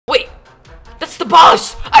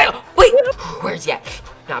boss! Wait, where's he at?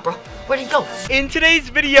 Nah, bro, where'd he go? In today's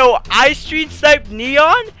video, I stream sniped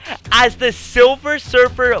Neon as the Silver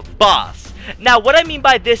Surfer boss. Now, what I mean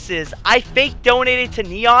by this is, I fake donated to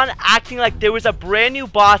Neon, acting like there was a brand new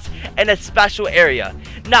boss in a special area.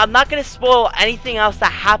 Now, I'm not going to spoil anything else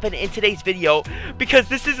that happened in today's video, because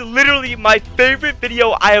this is literally my favorite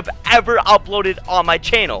video I have ever uploaded on my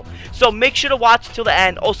channel. So make sure to watch till the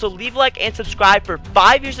end. Also, leave a like and subscribe for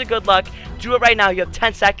 5 years of good luck. Do it right now. You have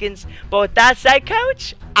 10 seconds. But with that said,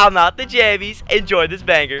 coach, I'm out the jammies. Enjoy this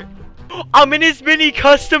banger. I'm in his mini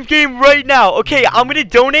custom game right now. Okay, I'm gonna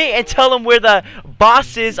donate and tell him where the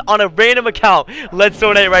boss is on a random account. Let's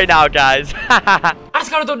donate right now, guys. I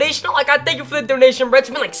just got a donation. Oh my god, thank you for the donation, bro. It's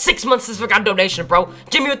been like 6 months since we got a donation, bro.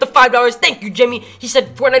 Jimmy with the $5. Thank you, Jimmy. He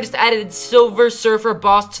said Fortnite just added Silver Surfer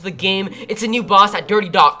boss to the game. It's a new boss at Dirty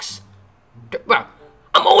Docks. Bro,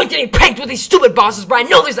 I'm always getting pranked with these stupid bosses, bro. I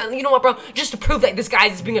know there's that. You know what, bro? Just to prove that this guy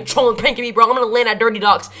is being a troll and pranking me, bro, I'm gonna land at Dirty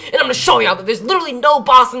Docks, and I'm gonna show y'all that there's literally no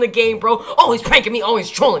boss in the game, bro. Always pranking me, always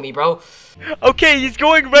trolling me, bro. Okay, he's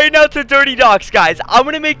going right now to Dirty Docks, guys. I'm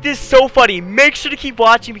gonna make this so funny. Make sure to keep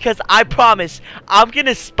watching, because I promise I'm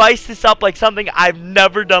gonna spice this up like something I've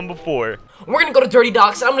never done before. We're gonna go to Dirty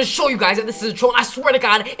Docks, and I'm gonna show you guys that this is a troll. I swear to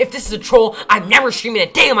God, if this is a troll, I'm never streaming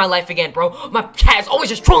a day in my life again, bro. My cat is always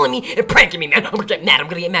just trolling me and pranking me, man. I'm gonna get mad.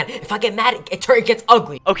 If I get mad, it gets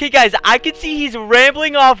ugly. Okay, guys, I can see he's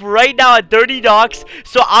rambling off right now at Dirty Docks,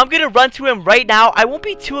 so I'm gonna run to him right now. I won't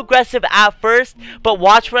be too aggressive at first, but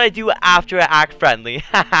watch what I do after I act friendly.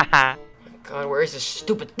 God, where is this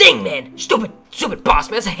stupid thing, man? Stupid boss,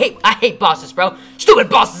 man. I hate bosses, bro. Stupid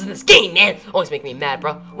bosses in this game, man. Always make me mad,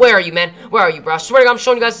 bro. Where are you, man? Where are you, bro? I swear to God, I'm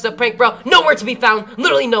showing you guys this is a prank, bro. Nowhere to be found.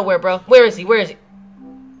 Literally nowhere, bro. Where is he? Where is he?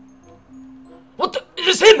 What the?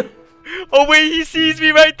 Is this him? Oh, wait, he sees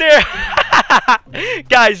me right there.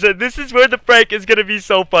 Guys, this is where the prank is gonna be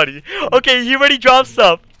so funny. Okay, he already dropped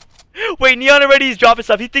stuff. Wait, Neon already is dropping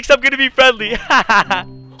stuff. He thinks I'm gonna be friendly.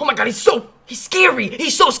 Oh my God, he's scary.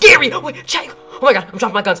 He's so scary. Wait, check. Oh my God, I'm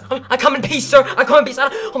dropping my guns. I come in peace, sir. I come in peace.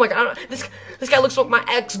 Oh my God, this guy looks like my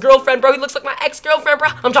ex-girlfriend, bro. He looks like my ex-girlfriend, bro.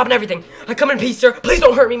 I'm dropping everything. I come in peace, sir. Please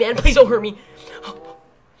don't hurt me, man. Please don't hurt me.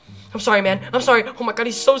 I'm sorry, man. I'm sorry. Oh my God,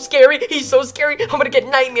 he's so scary. He's so scary. I'm gonna get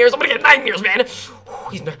nightmares. Man.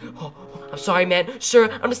 I'm sorry, man. Sir,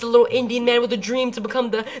 I'm just a little Indian man with a dream to become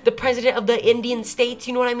the president of the Indian states.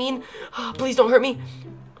 You know what I mean? Please don't hurt me.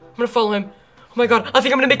 I'm gonna follow him. Oh my God, I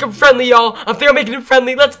think I'm gonna make him friendly, y'all. I think I'm making him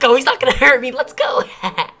friendly. Let's go. He's not gonna hurt me. Let's go.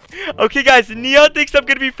 Okay, guys, Neon thinks I'm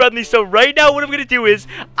gonna be friendly, so right now what I'm gonna do is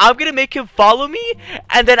I'm gonna make him follow me,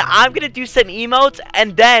 and then I'm gonna do some emotes,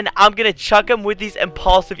 and then I'm gonna chuck him with these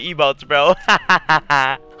impulsive emotes, bro.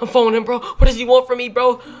 I'm following him, bro. What does he want from me,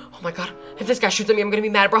 bro? Oh my God, if this guy shoots at me, I'm gonna be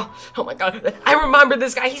mad, bro. Oh my God, I remember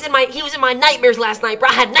this guy. He was in my nightmares last night, bro.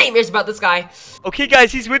 I had nightmares about this guy. Okay,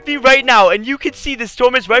 guys, he's with me right now, and you can see the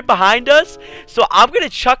storm is right behind us. So I'm gonna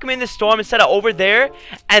chuck him in the storm instead of over there,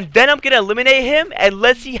 and then I'm gonna eliminate him, and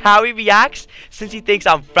let's see how he reacts since he thinks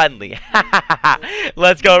I'm friendly.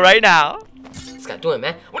 Let's go right now. What's this guy doing,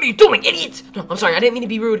 man? What are you doing, idiot? No, I'm sorry. I didn't mean to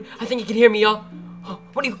be rude. I think he can hear me, y'all. Oh,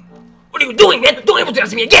 what are you doing, man? Don't ever do that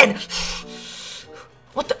to me again.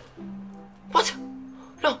 What the? What?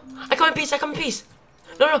 No, I come in peace.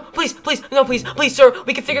 No, please, sir.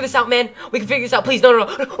 We can figure this out, man. We can figure this out, please. No.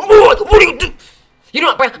 What are you doing? You know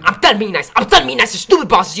what, bro? I'm done being nice. To stupid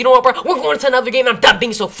bosses. You know what, bro? We're going to another game, and I'm done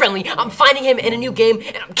being so friendly. I'm finding him in a new game,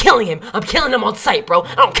 and I'm killing him. I'm killing him on sight, bro.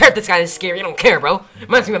 I don't care if this guy is scary. I don't care, bro.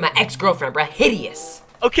 Reminds me of my ex-girlfriend, bro. Hideous.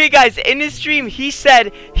 Okay, guys, in his stream, he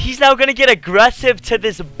said he's now going to get aggressive to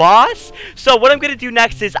this boss. So what I'm going to do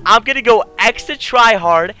next is I'm going to go extra try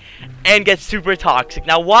hard and get super toxic.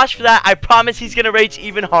 Now, watch for that. I promise he's going to rage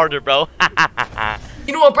even harder, bro.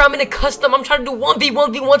 You know what, bro? I'm in a custom. I'm trying to do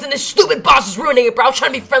 1v1v1s, and this stupid boss is ruining it, bro. I was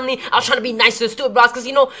trying to be friendly. I was trying to be nice to the stupid boss, because,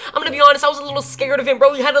 you know, I'm going to be honest, I was a little scared of him,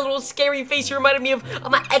 bro. He had a little scary face. He reminded me of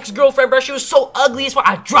my ex-girlfriend, bro. She was so ugly. That's why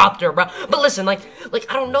I dropped her, bro. But listen, like,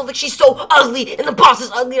 I don't know, like, she's so ugly, and the boss is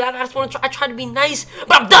ugly. I just want to try to be nice,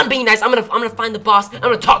 but I'm done being nice. I'm gonna find the boss. I'm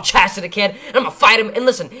gonna talk trash to the kid, and I'm gonna fight him. And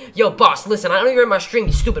listen, yo, boss, listen, I know you're in my stream,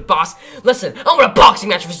 you stupid boss. Listen, I want a boxing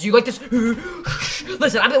match with you like this.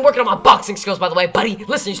 Listen, I've been working on my boxing skills, by the way, buddy.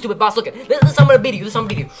 Listen, you stupid boss. Look at this. I'm gonna beat you. Just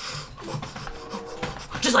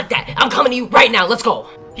like that. I'm coming to you right now. Let's go.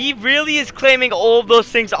 He really is claiming all of those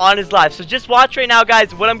things on his life. So just watch right now,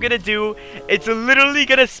 guys. What I'm gonna do, it's literally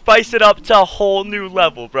gonna spice it up to a whole new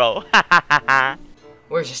level, bro.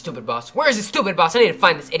 Where's this stupid boss? I need to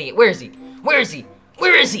find this idiot. Where is he?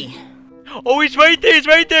 Oh, he's right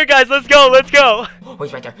there, guys. Let's go. Oh,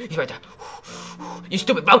 he's right there. You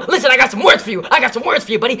stupid bum. Listen, I got some words for you. I got some words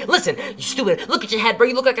for you, buddy. Listen, you stupid. Look at your head, bro.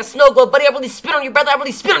 You look like a snow globe, buddy. I really spit on you, brother. I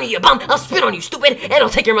really spit on you, you bum. I'll spit on you, stupid. And I'll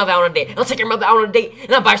take your mother out on a date. I'll take your mother out on a date,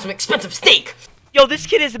 and I'll buy her some expensive steak. Yo, this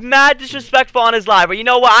kid is mad disrespectful on his live, but you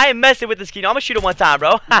know what? I ain't messing with this kid. I'm gonna shoot him one time,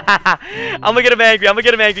 bro. I'm gonna get him angry. I'm gonna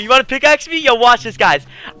get him angry. You wanna pickaxe me? Yo, watch this, guys.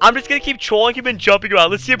 I'm just gonna keep trolling him and jumping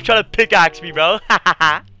around. Let's see him try to pickaxe me, bro.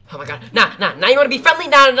 Oh my god. Nah. Now you wanna be friendly?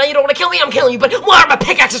 Nah, you don't wanna kill me? I'm killing you. But why are my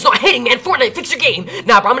pickaxes not hitting, man? Fortnite, fix your game.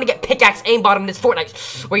 Nah, bro, I'm gonna get pickaxe aimbot in this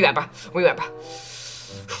Fortnite. Where you at, bro? Where you at, bro?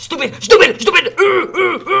 Stupid.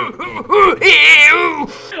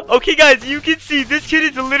 Okay, guys, you can see this kid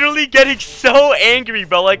is literally getting so angry,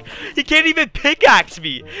 bro. Like, he can't even pickaxe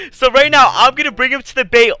me. So right now, I'm gonna bring him to the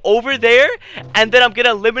bay over there, and then I'm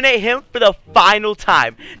gonna eliminate him for the final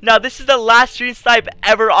time. Now, this is the last stream snipe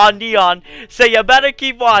ever on Neon, so you better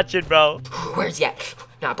keep watching, bro. Where's he at?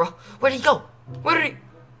 Nah, bro. Where did he go? Where did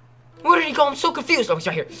he go? I'm so confused. Oh, he's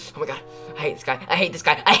right here. Oh my god. I hate this guy.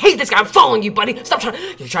 I hate this guy. I'm following you, buddy. Stop trying.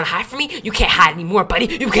 You're trying to hide from me? You can't hide anymore, buddy.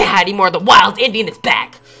 You can't hide anymore. The wild Indian is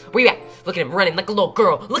back. Where you at? Look at him running like a little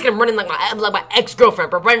girl. Look at him running like my ex-girlfriend,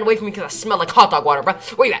 bro. Running away from me because I smell like hot dog water, bro.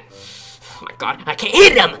 Where you at? Oh my god. I can't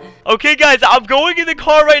hit him. Okay, guys. I'm going in the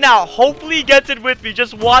car right now. Hopefully he gets it with me.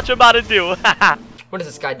 Just watch what I'm about to do. What is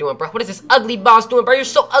this guy doing, bro? What is this ugly boss doing, bro? You're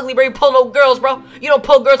so ugly, bro. You pull no girls, bro. You don't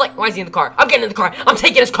pull girls like... Why is he in the car? I'm getting in the car. I'm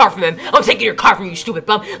taking his car from him. I'm taking your car from you, stupid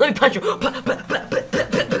bum. Let me punch you.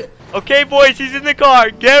 Okay, boys. He's in the car.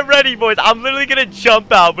 Get ready, boys. I'm literally going to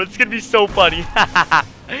jump out, but it's going to be so funny.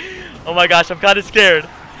 Oh, my gosh. I'm kind of scared.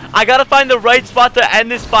 I got to find the right spot to end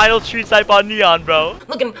this final street snipe on Neon, bro.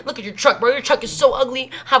 Look at your truck, bro. Your truck is so ugly.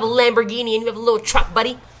 I have a Lamborghini and you have a little truck,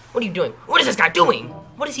 buddy. What are you doing? What is this guy doing?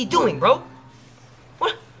 What is he doing, bro?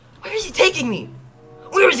 Where is he taking me?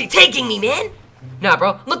 Where is he taking me, man? Nah,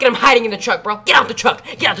 bro. Look at him hiding in the truck, bro. Get out the truck.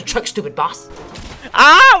 Get out the truck, stupid boss.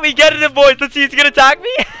 Ah, we get it, boys. Let's see. He's going to attack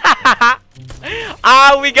me.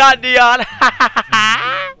 Ah, we got Neon.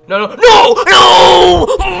 No!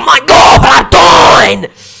 Oh my god, I'm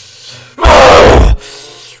done!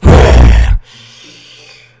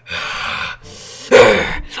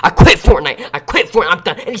 I quit Fortnite. I'm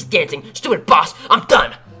done. And he's dancing. Stupid boss. I'm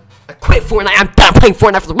done. I quit Fortnite. I'm done playing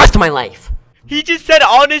Fortnite for the rest of my life. He just said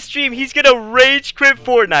on his stream he's gonna rage quit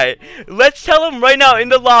Fortnite. Let's tell him right now in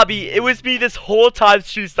the lobby it was me this whole time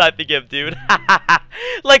stream sniping him, dude.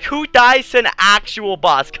 Like, who dies to an actual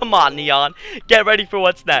boss? Come on, Neon. Get ready for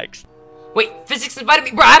what's next. Wait, Physics invited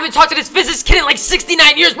me? Bro, I haven't talked to this Physics kid in like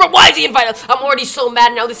 69 years, bro. Why is he invited? I'm already so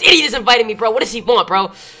mad now. This idiot is inviting me, bro. What does he want,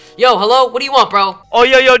 bro? Yo, hello? What do you want, bro? Oh,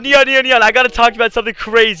 yo, Neon. I gotta talk to you about something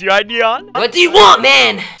crazy, right, Neon? What do you want,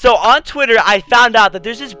 man? So, on Twitter, I found out that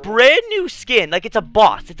there's this brand new skin. Like, it's a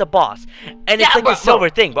boss. And it's like a silver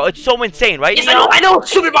thing, bro. It's so insane, right? Yes, I know what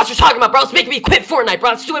stupid boss you're talking about, bro. It's making me quit Fortnite,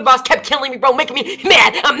 bro. Stupid boss kept killing me, bro. Making me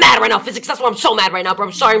mad. I'm mad right now, Physics. That's why I'm so mad right now, bro.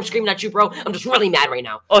 I'm sorry I'm screaming at you, bro. I'm just really mad right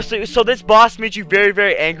now. Oh, so this boss made you very,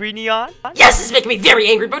 very angry, Neon? Yes, this is making me very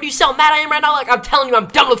angry, bro. Do you see how mad I am right now? Like, I'm telling you, I'm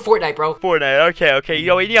done with Fortnite, bro. Fortnite, okay.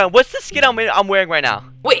 Yo, wait, Neon, what's the skin I'm wearing right now?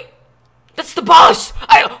 Wait, that's the boss.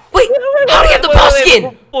 Wait, how do you have the boss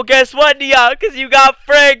skin? Well, guess what, Neon? Because you got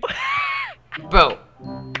fragged. Bro,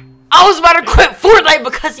 I was about to quit Fortnite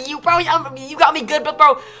because of you, bro. You got me good, but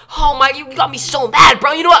bro, oh my, you got me so mad,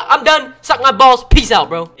 bro. You know what? I'm done. Suck my balls. Peace out,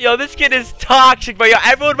 bro. Yo, this kid is toxic, bro. Yo,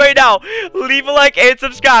 everyone right now, leave a like and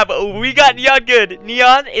subscribe. We got Neon good.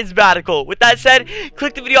 Neon is radical. With that said,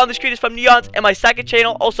 click the video on the screen. It's from Neon's and my second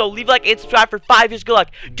channel. Also, leave a like and subscribe for 5 years. Good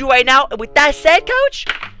luck. Do right now. And with that said, coach,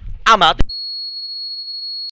 I'm out.